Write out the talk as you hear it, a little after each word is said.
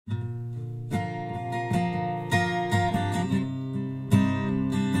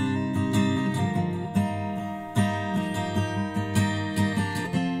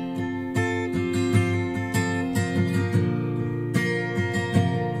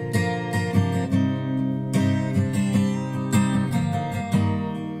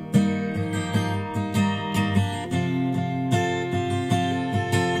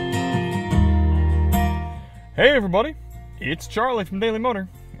Hey everybody, it's Charlie from Daily Motor,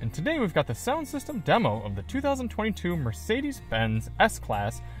 and today we've got the sound system demo of the 2022 Mercedes-Benz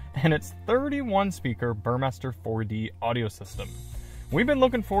S-Class and its 31-speaker Burmester 4D audio system. We've been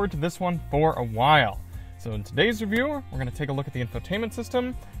looking forward to this one for a while. So in today's review, we're going to take a look at the infotainment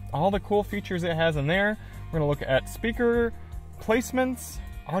system, all the cool features it has in there. We're going to look at speaker placements,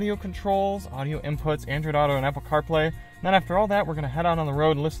 audio controls, audio inputs, Android Auto, and Apple CarPlay. And then after all that, we're going to head out on the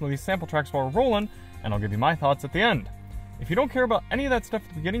road and listen to these sample tracks while we're rolling, and I'll give you my thoughts at the end. If you don't care about any of that stuff at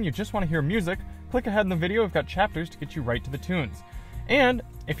the beginning, you just want to hear music, click ahead in the video. We've got chapters to get you right to the tunes. And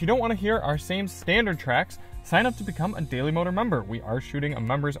if you don't want to hear our same standard tracks, sign up to become a Daily Motor member. We are shooting a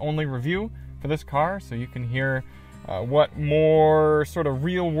members-only review for this car, so you can hear what more sort of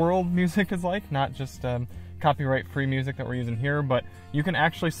real-world music is like, not just copyright-free music that we're using here, but you can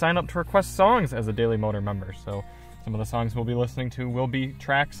actually sign up to request songs as a Daily Motor member. So some of the songs we'll be listening to will be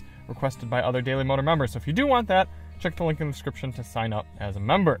tracks requested by other Daily Motor members. So if you do want that, check the link in the description to sign up as a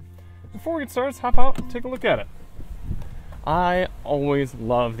member. Before we get started, let's hop out and take a look at it. I always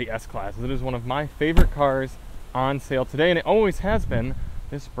love the S-Class. It is one of my favorite cars on sale today, and it always has been.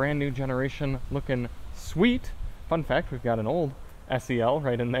 This brand new generation looking sweet. Fun fact, we've got an old SEL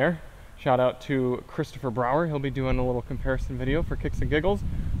right in there. Shout out to Christopher Brower. He'll be doing a little comparison video for kicks and giggles.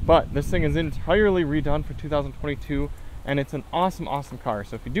 But this thing is entirely redone for 2022, and it's an awesome, awesome car.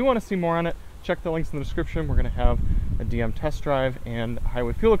 So if you do want to see more on it, check the links in the description. We're going to have a DM test drive and a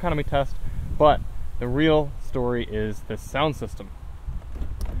highway fuel economy test. But the real story is this sound system.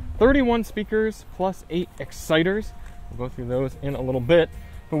 31 speakers plus 8 exciters. We'll go through those in a little bit.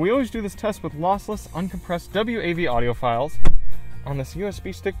 But we always do this test with lossless, uncompressed WAV audio files on this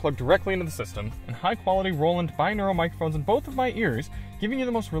USB stick plugged directly into the system, and high-quality Roland binaural microphones in both of my ears, giving you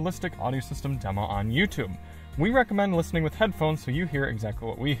the most realistic audio system demo on YouTube. We recommend listening with headphones so you hear exactly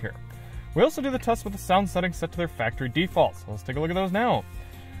what we hear. We also do the test with the sound settings set to their factory defaults. So let's take a look at those now.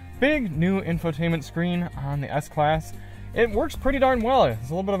 Big new infotainment screen on the S-Class. It works pretty darn well.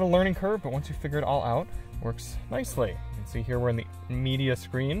 It's a little bit of a learning curve, but once you figure it all out, it works nicely. You can see here we're in the media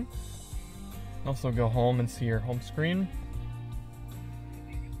screen. Also go home and see your home screen.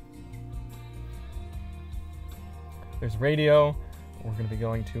 There's radio. We're going to be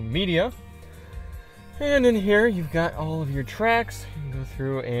going to media. And in here, you've got all of your tracks. You can go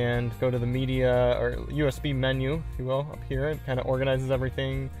through and go to the media or USB menu, if you will, up here. It kind of organizes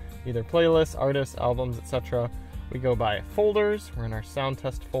everything, either playlists, artists, albums, etc. We go by folders. We're in our sound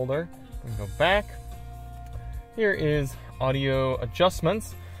test folder. We can go back. Here is audio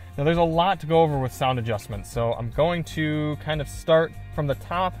adjustments. Now, there's a lot to go over with sound adjustments, so I'm going to kind of start from the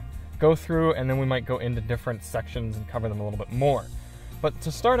top, go through, and then we might go into different sections and cover them a little bit more. But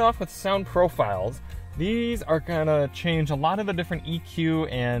to start off with sound profiles, these are going to change a lot of the different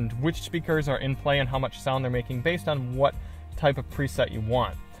EQ and which speakers are in play and how much sound they're making based on what type of preset you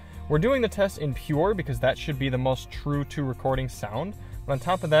want. We're doing the test in pure because that should be the most true to recording sound. But on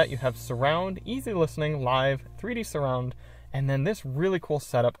top of that, you have surround, easy listening, live, 3D surround, and then this really cool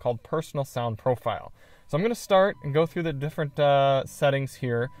setup called personal sound profile. So I'm going to start and go through the different settings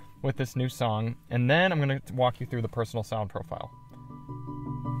here with this new song, and then I'm going to walk you through the personal sound profile.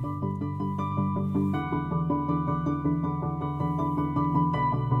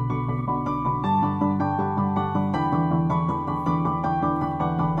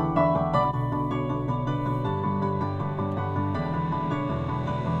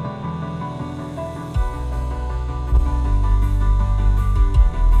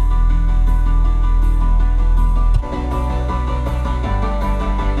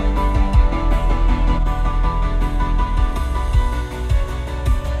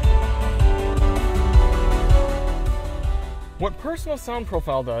 What personal sound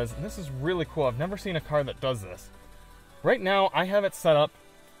profile does, and this is really cool, I've never seen a car that does this. Right now, I have it set up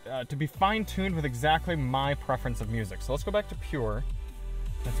to be fine-tuned with exactly my preference of music. So let's go back to pure.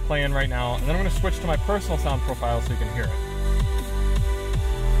 It's playing right now, and then I'm going to switch to my personal sound profile so you can hear it.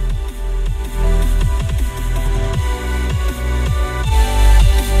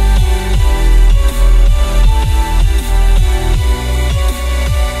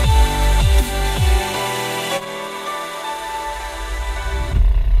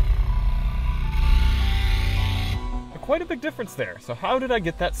 Quite a big difference there. So how did I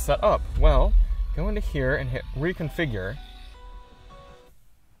get that set up? Well, go into here and hit reconfigure,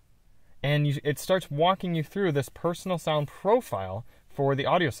 and it starts walking you through this personal sound profile for the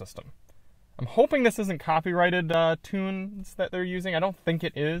audio system. I'm hoping this isn't copyrighted tunes that they're using. I don't think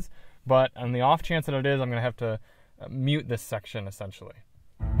it is, but on the off chance that it is, I'm going to have to mute this section essentially.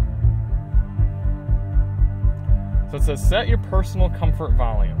 So it says set your personal comfort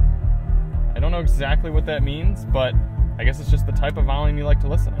volume. I don't know exactly what that means, but I guess it's just the type of volume you like to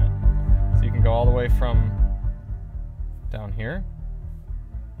listen at. So you can go all the way from down here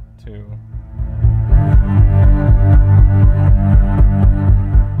to...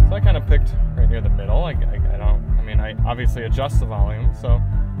 So I kind of picked right near the middle. I obviously adjust the volume, so...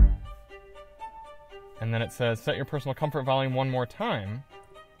 And then it says, set your personal comfort volume one more time.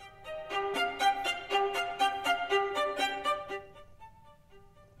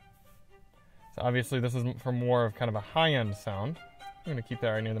 So obviously this is for more of kind of a high-end sound. I'm going to keep that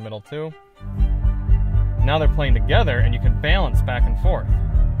right near the middle too. Now they're playing together and you can balance back and forth.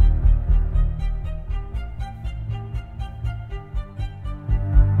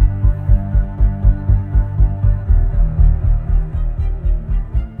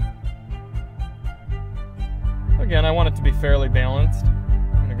 Again, I want it to be fairly balanced.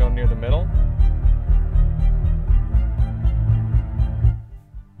 I'm going to go near the middle.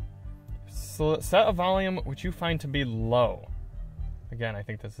 So set a volume which you find to be low. Again, I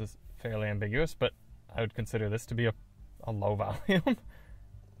think this is fairly ambiguous, but I would consider this to be a low volume.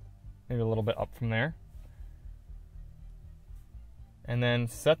 Maybe a little bit up from there. And then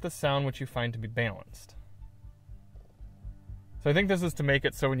set the sound which you find to be balanced. So I think this is to make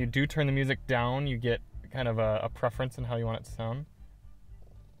it so when you do turn the music down, you get kind of a preference in how you want it to sound.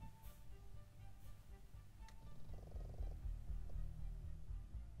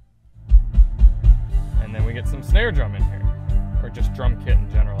 And then we get some snare drum in here, or just drum kit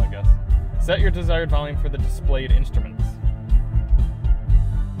in general, I guess. Set your desired volume for the displayed instruments.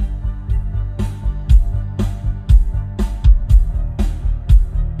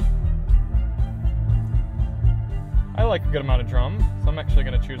 I like a good amount of drum, so I'm actually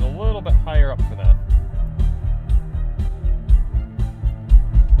going to choose a little bit higher up for that.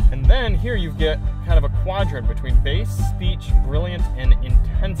 And then here you get kind of a quadrant between bass, speech, brilliant, and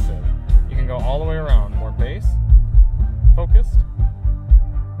intensive. You can go all the way around. More bass, focused,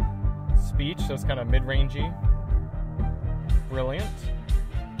 speech, so it's kind of mid-rangey, brilliant,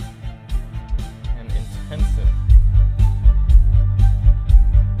 and intensive.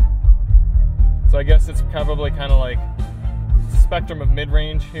 So I guess it's probably kind of like spectrum of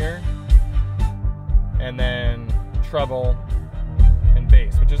mid-range here, and then treble,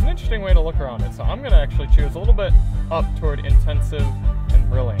 bass, which is an interesting way to look around it. So I'm going to actually choose a little bit up toward intensive and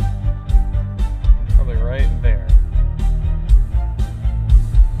brilliant. Probably right there.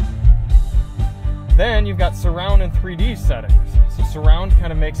 Then you've got surround and 3D settings. So surround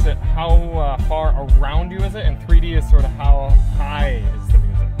kind of makes it how far around you is it, and 3D is sort of how high is the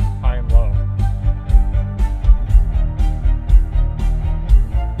music, high and low.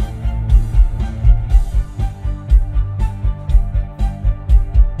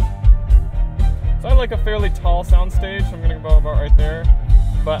 So I like a fairly tall sound stage, so I'm going to go about right there.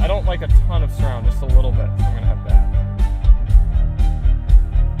 But I don't like a ton of surround, just a little bit, so I'm going to have that.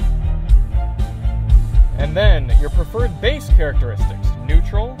 And then your preferred bass characteristics: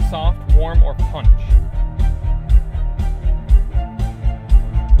 neutral, soft, warm, or punch.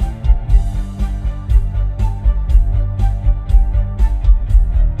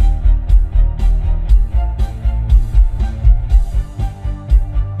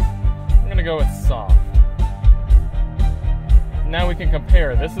 Go with soft. Now we can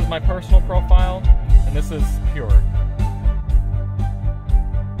compare. This is my personal profile, and this is pure.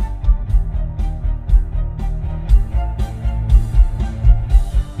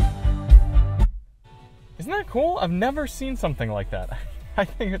 Isn't that cool? I've never seen something like that. I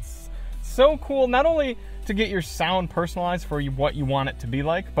think it's so cool, not only to get your sound personalized for what you want it to be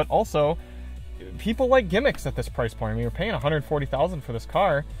like, but also people like gimmicks at this price point. I mean, you're paying $140,000 for this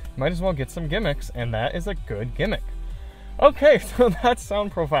car. You might as well get some gimmicks, and that is a good gimmick. Okay, so that's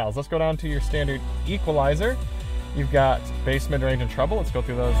sound profiles. Let's go down to your standard equalizer. You've got bass, mid-range, and treble. Let's go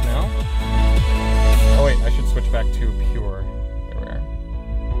through those now. Oh wait, I should switch back to pure. There we are.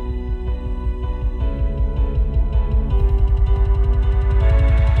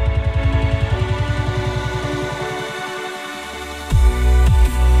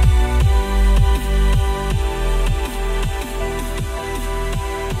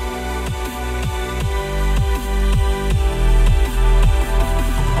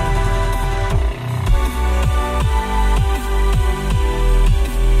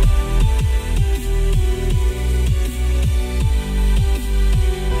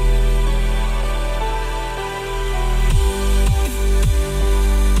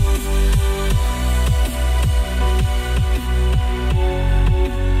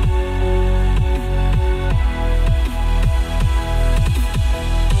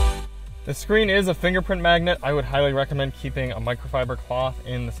 The screen is a fingerprint magnet. I would highly recommend keeping a microfiber cloth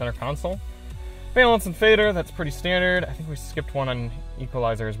in the center console. Balance and fader, that's pretty standard. I think we skipped one on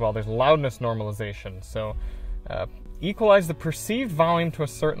equalizer as well. There's loudness normalization. So equalize the perceived volume to a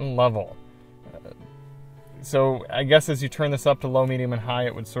certain level. So I guess as you turn this up to low, medium, and high,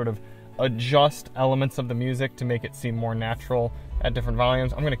 it would sort of adjust elements of the music to make it seem more natural at different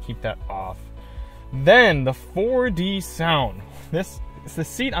volumes. I'm going to keep that off. Then the 4D sound. The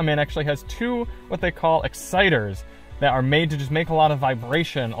seat I'm in actually has two what they call exciters that are made to just make a lot of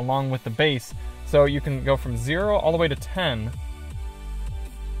vibration along with the bass. So you can go from 0 all the way to 10.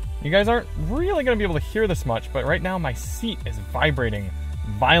 You guys aren't really going to be able to hear this much, but right now my seat is vibrating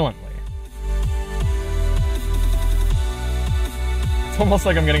violently. It's almost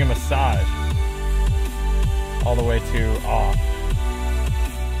like I'm getting a massage. All the way to off.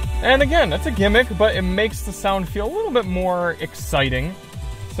 And again, that's a gimmick, but it makes the sound feel a little bit more exciting.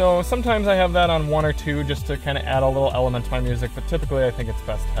 So sometimes I have that on 1 or 2 just to kind of add a little element to my music, but typically I think it's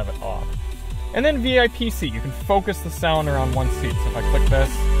best to have it off. And then VIP seat, you can focus the sound around one seat. So if I click this,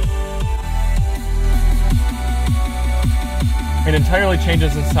 it entirely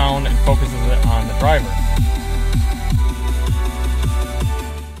changes the sound and focuses it on the driver.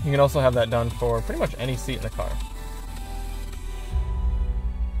 You can also have that done for pretty much any seat in the car.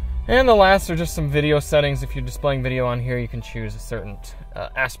 And the last are just some video settings. If you're displaying video on here, you can choose a certain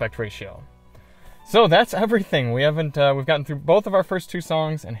aspect ratio. So that's everything. We've gotten through both of our first 2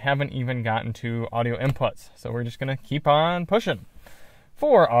 songs and haven't even gotten to audio inputs. So we're just gonna keep on pushing.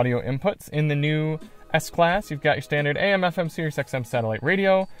 For audio inputs in the new S-Class, you've got your standard AM, FM, Sirius XM satellite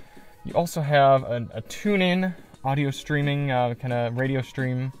radio. You also have a tune-in audio streaming, kind of radio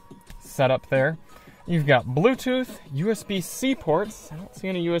stream setup there. You've got Bluetooth, USB-C ports. I don't see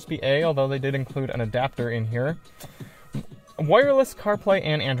any USB-A, although they did include an adapter in here. Wireless CarPlay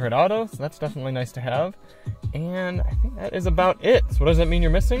and Android Auto, so that's definitely nice to have. And I think that is about it. So what does that mean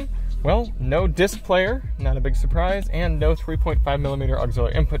you're missing? Well, no disc player, not a big surprise, and no 3.5mm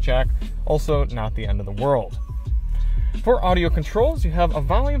auxiliary input jack, also not the end of the world. For audio controls, you have a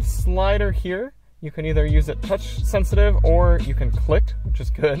volume slider here. You can either use it touch sensitive or you can click, which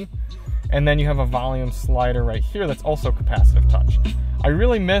is good. And then you have a volume slider right here that's also capacitive touch. I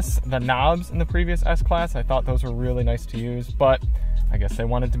really miss the knobs in the previous S-Class. I thought those were really nice to use, but I guess they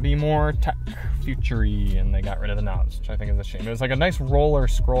wanted to be more tech future-y and they got rid of the knobs, which I think is a shame. It was like a nice roller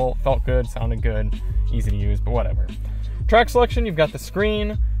scroll, felt good, sounded good, easy to use, but whatever. Track selection, you've got the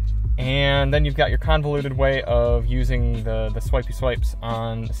screen, and then you've got your convoluted way of using the swipey swipes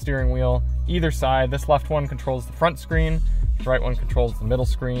on the steering wheel. Either side, this left one controls the front screen, the right one controls the middle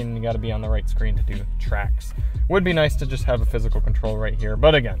screen. You got to be on the right screen to do tracks. Would be nice to just have a physical control right here,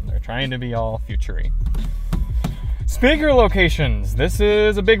 but again, they're trying to be all future-y. Speaker locations. This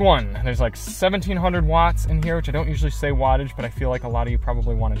is a big one. There's like 1700 watts in here, which I don't usually say wattage, but I feel like a lot of you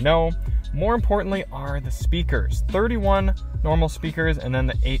probably want to know. More importantly are the speakers. 31 normal speakers and then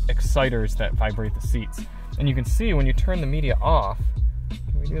the 8 exciters that vibrate the seats. And you can see when you turn the media off,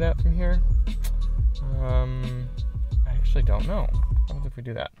 can we do that from here? I actually don't know. What happens if we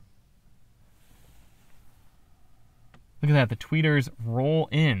do that? Look at that, the tweeters roll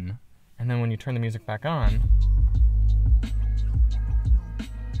in, and then when you turn the music back on, the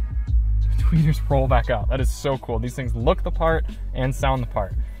tweeters roll back out. That is so cool. These things look the part and sound the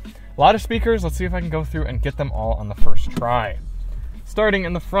part. A lot of speakers. Let's see if I can go through and get them all on the first try. Starting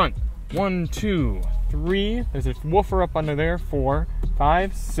in the front, 1, 2, 3. There's a woofer up under there, 4,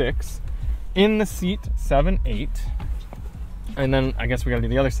 5, 6. In the seat, 7, 8. And then I guess we gotta do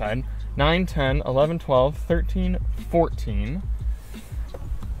the other side. 9, 10, 11, 12, 13, 14.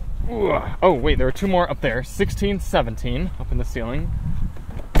 Ooh. Oh, wait, there are 2 more up there. 16, 17, up in the ceiling.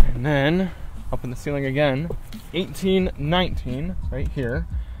 And then, up in the ceiling again, 18, 19, right here.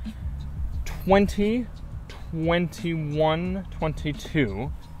 20, 21,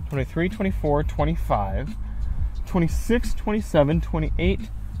 22, 23, 24, 25, 26, 27, 28,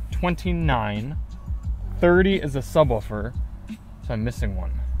 29, 30 is a subwoofer, so I'm missing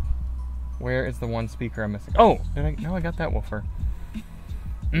one. Where is the one speaker I'm missing? Oh, no, I got that woofer.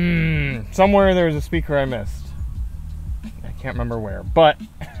 Somewhere there's a speaker I missed. I can't remember where, but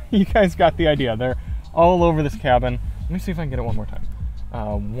you guys got the idea. They're all over this cabin. Let me see if I can get it one more time.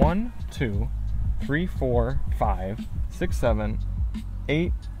 1, 2, 3, 4, 5, 6, 7,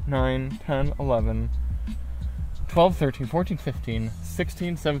 8, 9, 10, 11, 12, 13, 14, 15,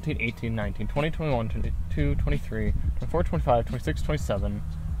 16, 17, 18, 19, 20, 21, 22, 23, 24, 25, 26, 27.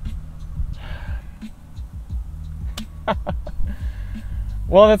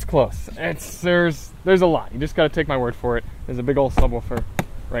 Well, that's close. There's a lot. You just got to take my word for it. There's a big old subwoofer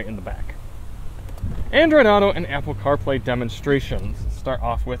right in the back. Android Auto and Apple CarPlay demonstrations. Start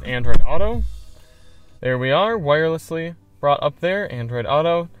off with Android Auto. There we are, wirelessly brought up there. Android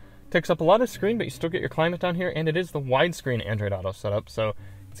Auto takes up a lot of screen, but you still get your climate down here, and it is the widescreen Android Auto setup. So you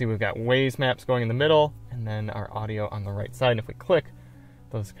can see we've got Waze maps going in the middle, and then our audio on the right side. And if we click,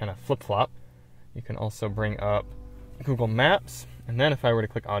 those kind of flip-flop. You can also bring up Google Maps, and then if I were to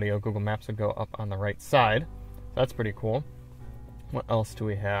click audio, Google Maps would go up on the right side. So that's pretty cool. What else do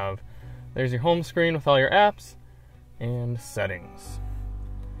we have? There's your home screen with all your apps and settings.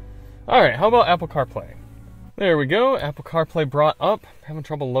 All right, how about Apple CarPlay? There we go, Apple CarPlay brought up. I'm having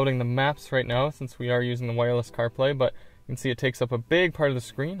trouble loading the maps right now since we are using the wireless CarPlay, but you can see it takes up a big part of the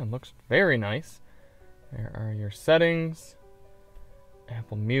screen and looks very nice. There are your settings,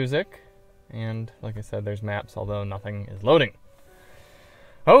 Apple Music, and like I said, there's maps, although nothing is loading.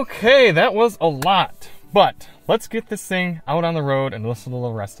 Okay, that was a lot, but let's get this thing out on the road and listen to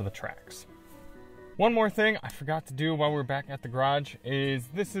the rest of the tracks. One more thing I forgot to do while we're back at the garage is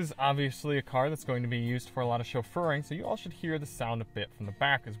this is obviously a car that's going to be used for a lot of chauffeuring, so you all should hear the sound a bit from the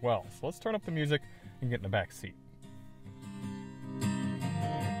back as well. So let's turn up the music and get in the back seat.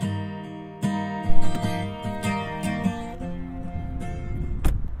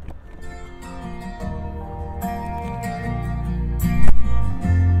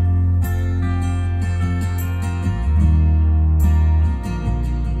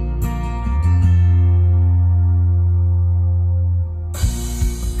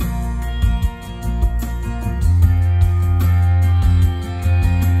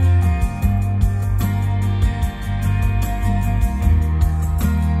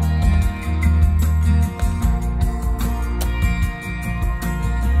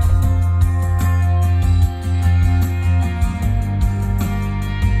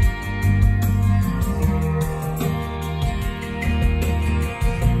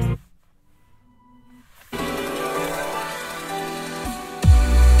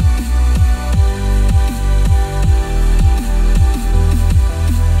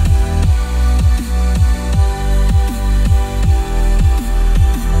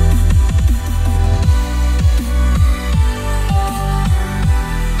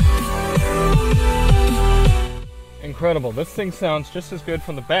 Incredible. This thing sounds just as good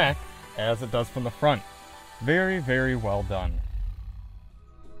from the back as it does from the front. Very, very well done.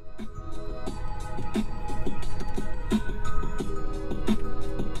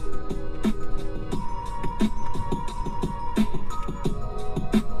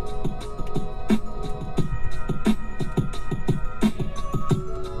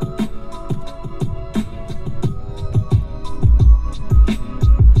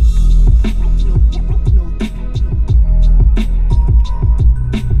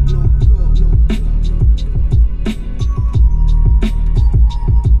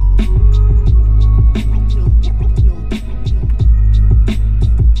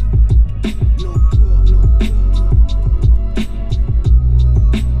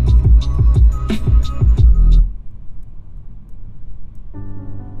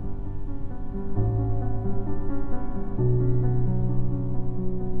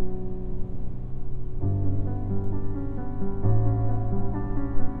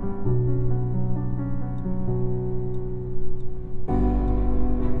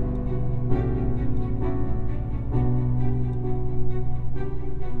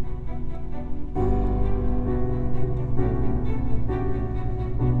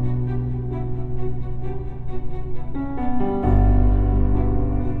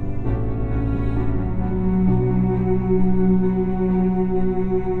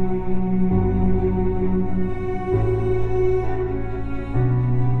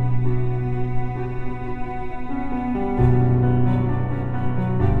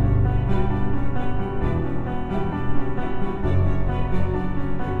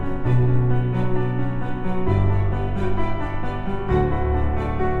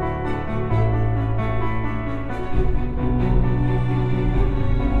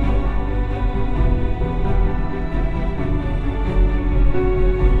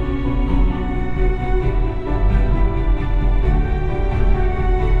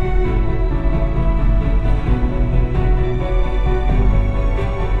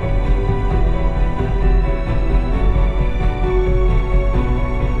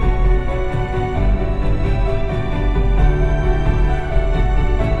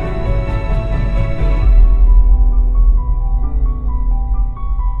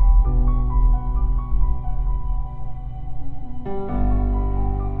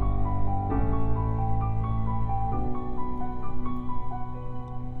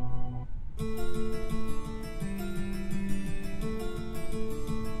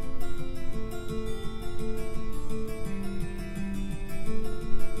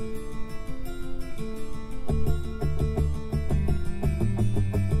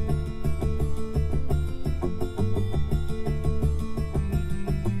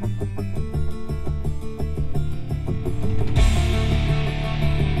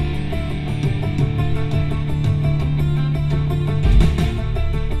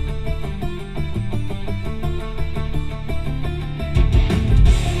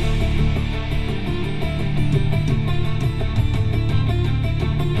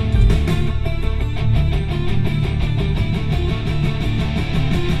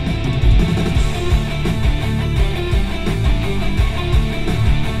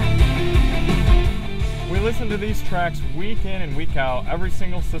 tracks week in and week out. Every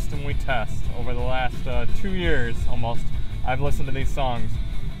single system we test over the last 2 years almost, I've listened to these songs.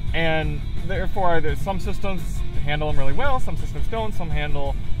 And therefore, there's some systems handle them really well, some systems don't, some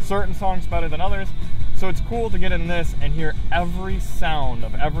handle certain songs better than others. So it's cool to get in this and hear every sound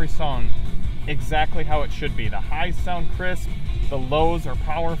of every song exactly how it should be. The highs sound crisp, the lows are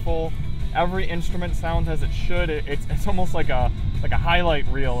powerful, every instrument sounds as it should. It's almost like a highlight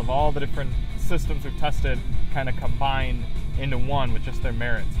reel of all the different systems we've tested kind of combined into one with just their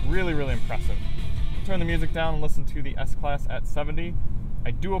merits. Really, really impressive. Turn the music down and listen to the S-Class at 70.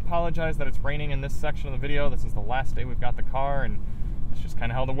 I do apologize that it's raining in this section of the video. This is the last day we've got the car, and it's just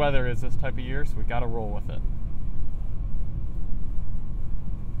kind of how the weather is this type of year, so we got to roll with it.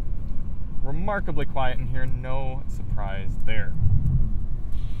 Remarkably quiet in here, no surprise there.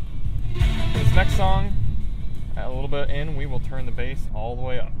 This next song, a little bit in, we will turn the bass all the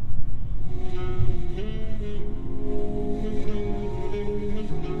way up.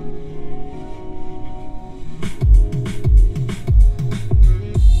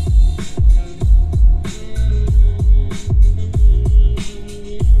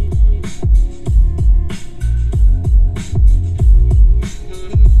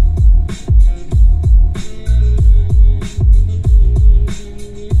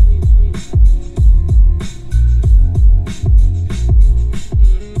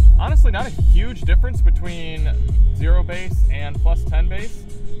 Not a huge difference between 0 bass and plus 10 bass,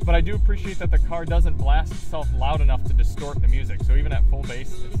 but I do appreciate that the car doesn't blast itself loud enough to distort the music, so even at full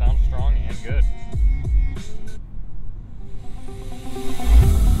bass it sounds strong and good.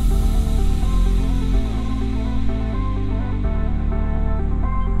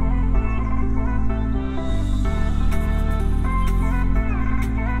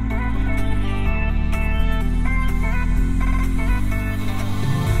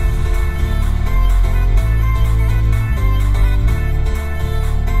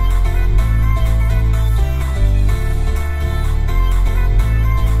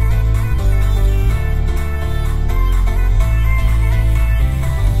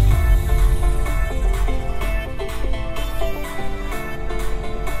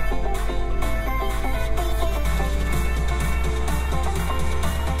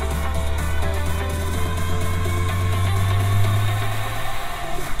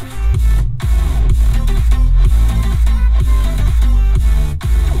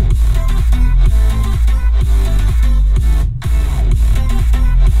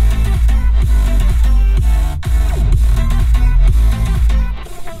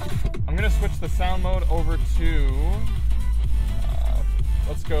 The sound mode over to,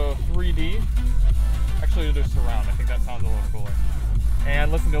 let's go 3D. Actually, we'll do surround. I think that sounds a little cooler.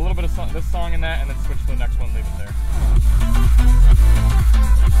 And listen to a little bit of this song in that, and then switch to the next one, leave it there.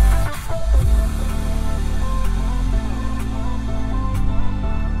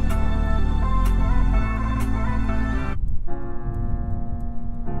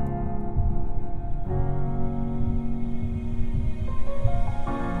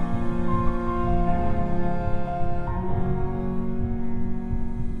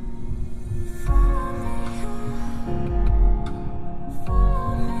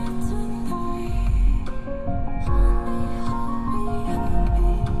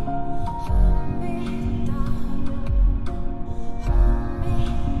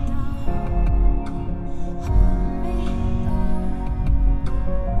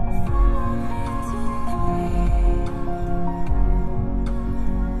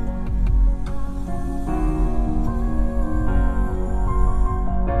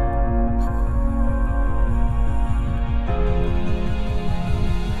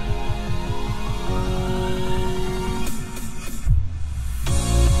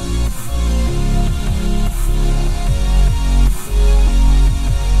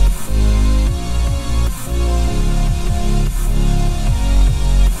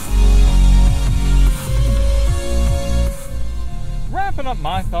 Up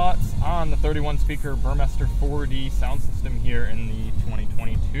my thoughts on the 31 speaker Burmester 4D sound system here in the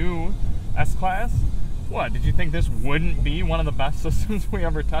 2022 S-Class. What, did you think this wouldn't be one of the best systems we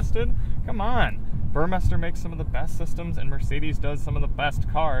ever tested? Come on, Burmester makes some of the best systems and Mercedes does some of the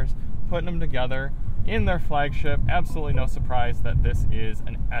best cars, putting them together in their flagship. Absolutely no surprise that this is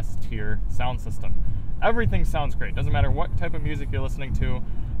an S-tier sound system. Everything sounds great, doesn't matter what type of music you're listening to.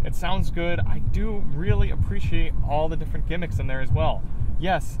 It sounds good. I do really appreciate all the different gimmicks in there as well.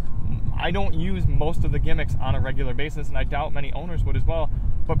 Yes, I don't use most of the gimmicks on a regular basis, and I doubt many owners would as well,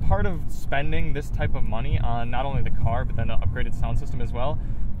 but part of spending this type of money on not only the car, but then an upgraded sound system as well,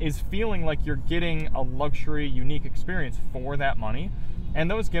 is feeling like you're getting a luxury, unique experience for that money. And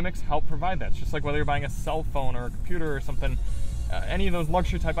those gimmicks help provide that. It's just like whether you're buying a cell phone or a computer or something, any of those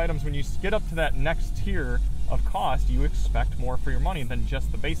luxury type items, when you get up to that next tier of cost, you expect more for your money than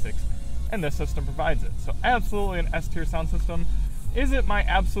just the basics. And this system provides it. So absolutely an S-tier sound system. Is it my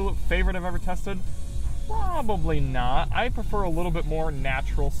absolute favorite I've ever tested? Probably not. I prefer a little bit more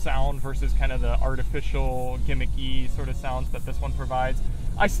natural sound versus kind of the artificial, gimmicky sort of sounds that this one provides.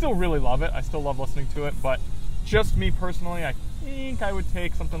 I still really love it. I still love listening to it, but just me personally, I think I would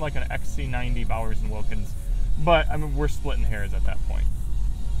take something like an XC90 Bowers & Wilkins. But, I mean, we're splitting hairs at that point.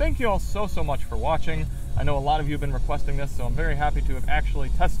 Thank you all so much for watching. I know a lot of you have been requesting this, so I'm very happy to have actually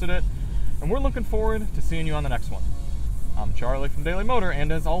tested it. And we're looking forward to seeing you on the next one. I'm Charlie from Daily Motor,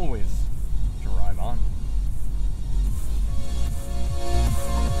 and as always,